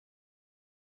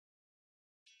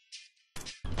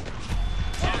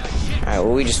Alright,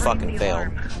 well we just fucking failed.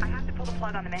 I have to pull the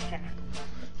plug on the mission.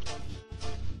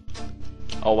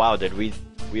 Oh wow, did we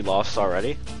lost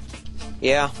already?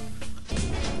 Yeah.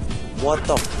 What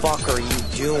the fuck are you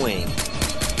doing?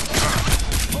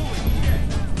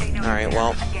 Alright,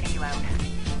 well. I'm getting you out.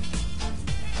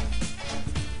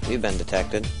 We've been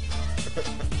detected.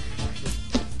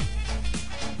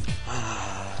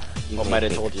 What might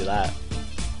have told you that?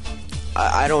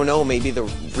 I don't know, maybe the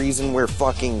reason we're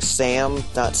fucking Sam,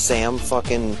 not Sam,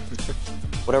 fucking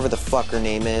whatever the fuck her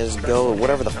name is, go,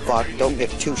 whatever the fuck, don't get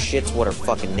two shits what her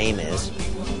fucking name is,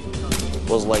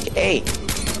 was like, hey,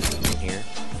 here.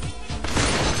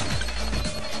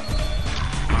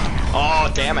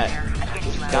 Oh, damn it.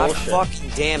 God Bullshit. fucking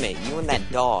damn it, you and that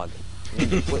dog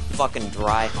need to quit fucking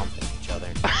dry humping each other.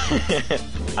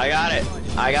 I got it.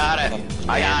 I got it.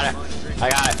 I got it. I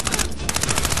got it.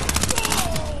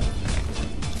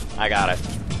 I got it.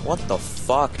 What the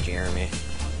fuck, Jeremy?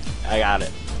 I got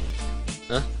it.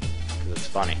 Huh? 'Cause it's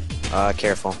funny.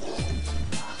 Careful.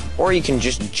 Or you can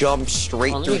just jump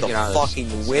straight Well, let through me the get out of fucking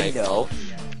this window.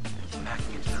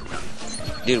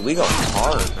 Dude, we go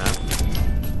hard, man.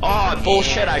 Oh,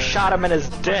 bullshit, I shot him in his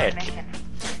dick.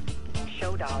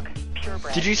 Show dog,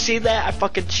 purebred. Did you see that? I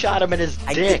fucking shot him in his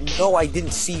I dick. didn't know. I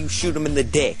didn't see you shoot him in the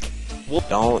dick. Well-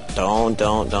 Don't.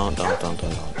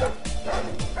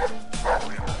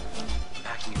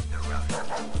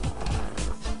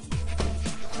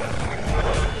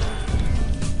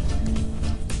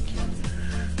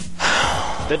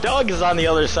 The dog is on the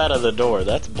other side of the door.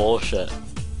 That's bullshit.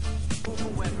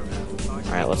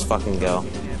 Alright, let's fucking go.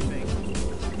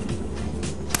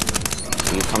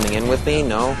 Are you coming in with me?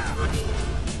 No?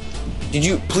 Did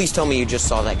you... Please tell me you just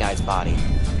saw that guy's body.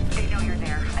 They know you're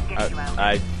there. I'm getting you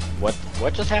out.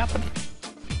 What just happened?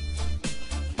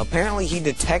 Apparently he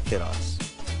detected us.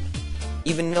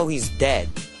 Even though he's dead.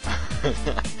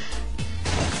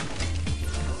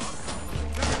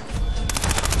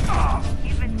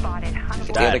 You've been spotted.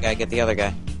 Get the other guy, get the other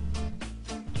guy.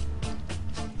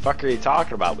 Fuck are you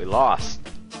talking about? We lost.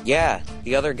 Yeah,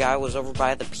 the other guy was over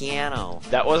by the piano.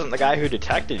 That wasn't the guy who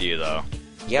detected you, though.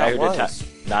 Yeah, Guy it who was.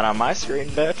 Not on my screen,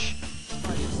 bitch.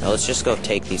 Now let's just go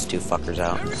take these two fuckers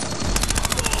out.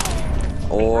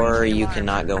 Or you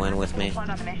cannot go in with me. Plug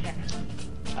on the mission.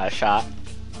 I shot.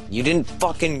 You didn't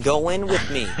fucking go in with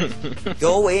me.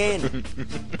 Go in.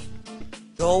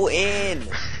 Go in.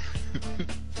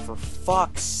 For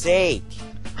fuck's sake.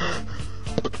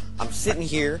 I'm sitting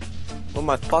here with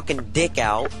my fucking dick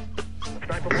out,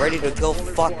 ready to go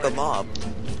fuck them up.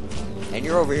 And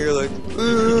you're over here like,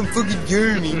 I'm fucking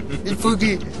Jeremy. I'm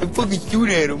fucking shoot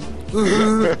at him.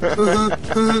 And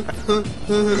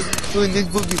then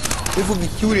fucking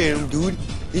shoot at him, dude.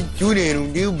 Then shoot at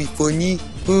him. They'll be funny.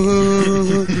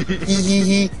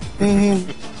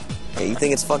 Yeah, you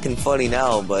think it's fucking funny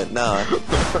now, but nah.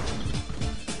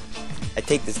 I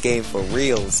take this game for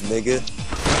reals, nigga.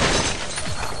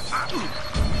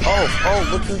 Oh,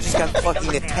 look who just got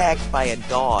fucking attacked by a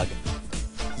dog.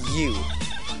 You.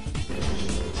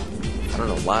 I don't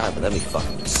know why, but that'd be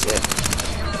fucking sick.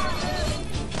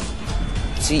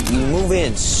 See, you move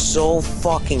in so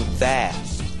fucking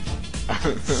fast.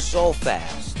 So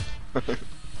fast.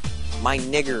 My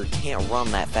nigger can't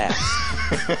run that fast.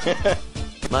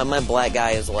 My black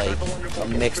guy is like a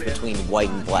mix between white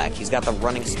and black. He's got the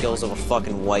running skills of a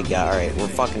fucking white guy. Alright, we're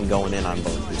fucking going in on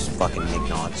both these fucking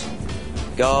nignods.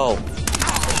 Go!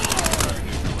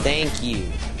 Thank you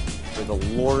for the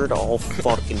Lord all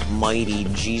fucking mighty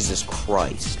Jesus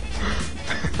Christ.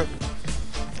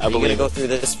 Are you gonna go through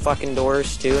this fucking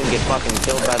doors too and get fucking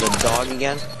killed by the dog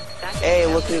again? Hey,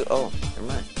 look who... Oh, never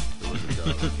mind.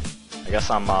 I guess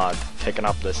I'm picking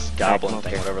up this goblin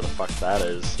thing, whatever the fuck that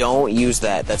is. Don't use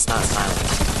that. That's not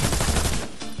silence.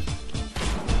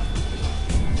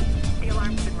 The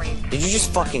alarm's been raised. Did you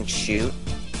just fucking shoot?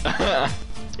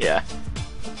 Yeah.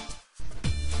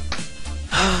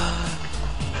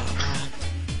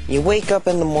 You wake up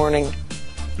in the morning,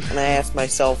 and I ask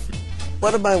myself,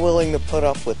 what am I willing to put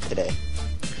up with today?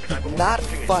 Not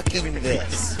fucking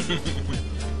this.